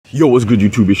Yo, what's good,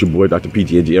 YouTube? It's your boy, Dr.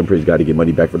 PTNG. I'm Praise God to get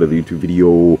money back for another YouTube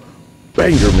video.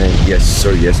 Banger, man. Yes,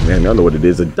 sir. Yes, man. Y'all know what it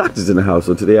is. The doctor's in the house.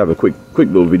 So today I have a quick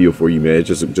little video for you, man.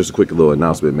 Just a quick little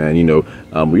announcement, man. You know,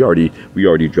 we already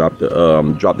dropped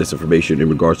this information in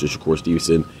regards to Shakur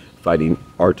Stevenson fighting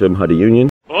Artem Harutyunyan.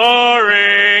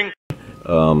 Boring.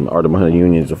 Artem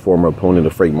Harutyunyan is a former opponent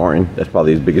of Frank Martin. That's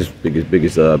probably his biggest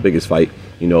fight.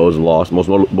 You know, it was a loss, most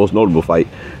notable fight.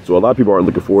 So a lot of people aren't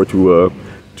looking forward to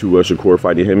Shakur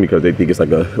fighting him because they think it's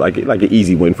like an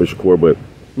easy win for Shakur, but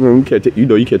you can't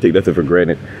take nothing for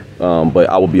granted. But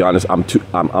I will be honest,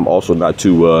 I'm also not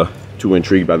too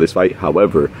intrigued by this fight.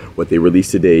 However, what they released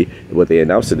today, what they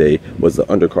announced today, was the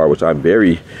undercard, which I'm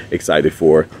very excited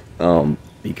for,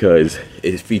 because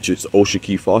it features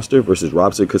Shakur Foster versus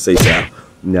Robson Conceicao.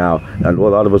 Now, I know a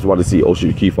lot of us want to see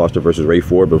Shakur Foster versus Ray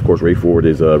Ford, but of course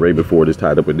Raymond Ford is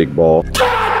tied up with Nick Ball.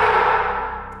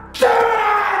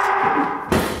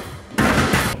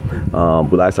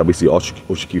 But last time we see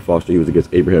Shakur Foster, he was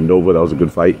against Abraham Nova. That was a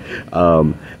good fight.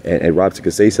 And Robson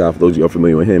Conceicao, for those of you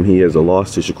unfamiliar with him, he has a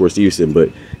loss to Shakur Stevenson, but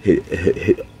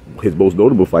his most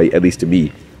notable fight, at least to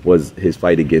me, was his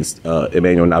fight against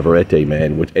Emmanuel Navarrete,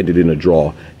 man, which ended in a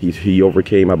draw. He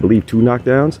overcame, I believe, 2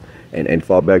 knockdowns and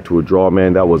fought back to a draw,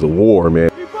 man. That was a war, man.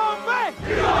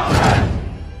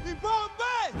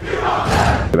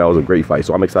 That was a great fight,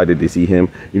 so I'm excited to see him.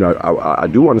 You know, I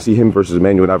do want to see him versus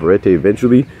Emmanuel Navarrete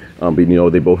eventually, but you know,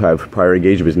 they both have prior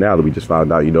engagements now that we just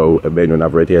found out. You know, Emmanuel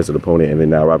Navarrete has an opponent, and then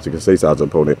now Robson Conceicao has an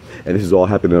opponent, and this is all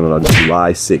happening on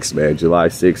July 6th, man, July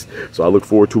 6th. So I look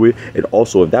forward to it. And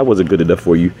also, if that wasn't good enough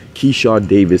for you, Keyshawn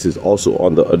Davis is also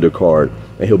on the undercard,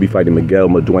 and he'll be fighting Miguel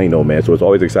Madueno, man. So it's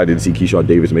always excited to see Keyshawn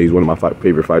Davis, man. He's one of my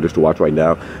favorite fighters to watch right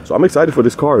now. So I'm excited for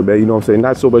this card, man. You know what I'm saying?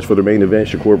 Not so much for the main event,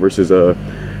 Shakur versus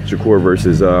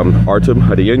Artem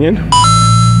Harutyunyan.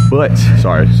 But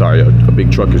sorry, a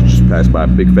big truck has just passed by, a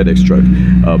big FedEx truck.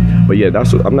 But yeah,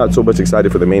 I'm not so much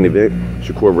excited for the main event,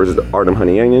 Shakur versus Artem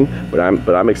Harutyunyan.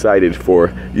 But I'm excited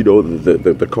for, you know,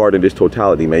 the card in this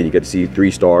totality, man. You get to see 3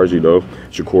 stars, you know,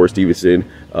 Shakur Stevenson,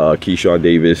 Keyshawn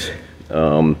Davis,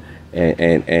 and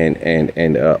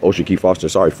Shakur Foster.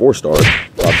 Sorry, 4 stars.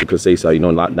 Robson Conceicao, you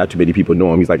know, not too many people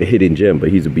know him. He's like a hidden gem, but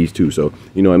he's a beast too. So,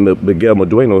 you know, and Miguel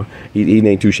Madueno, he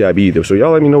ain't too shabby either. So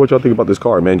y'all let me know what y'all think about this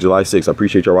card, man. July 6th. I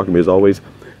appreciate y'all rocking me as always.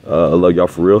 I love y'all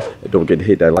for real. And don't forget to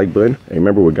hit that like button. And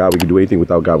remember, with God, we can do anything.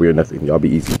 Without God, we are nothing. Y'all be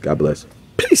easy. God bless.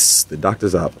 Peace. The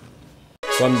doctor's out.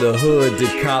 From the hood to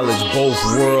college, both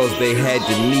worlds they had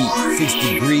to meet. 6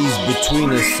 degrees between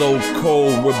us, so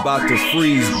cold, we're about to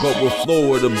freeze. But we're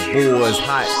Florida boys,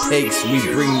 hot takes, we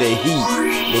bring the heat.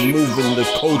 We're moving the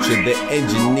culture, the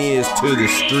engineers to the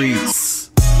streets.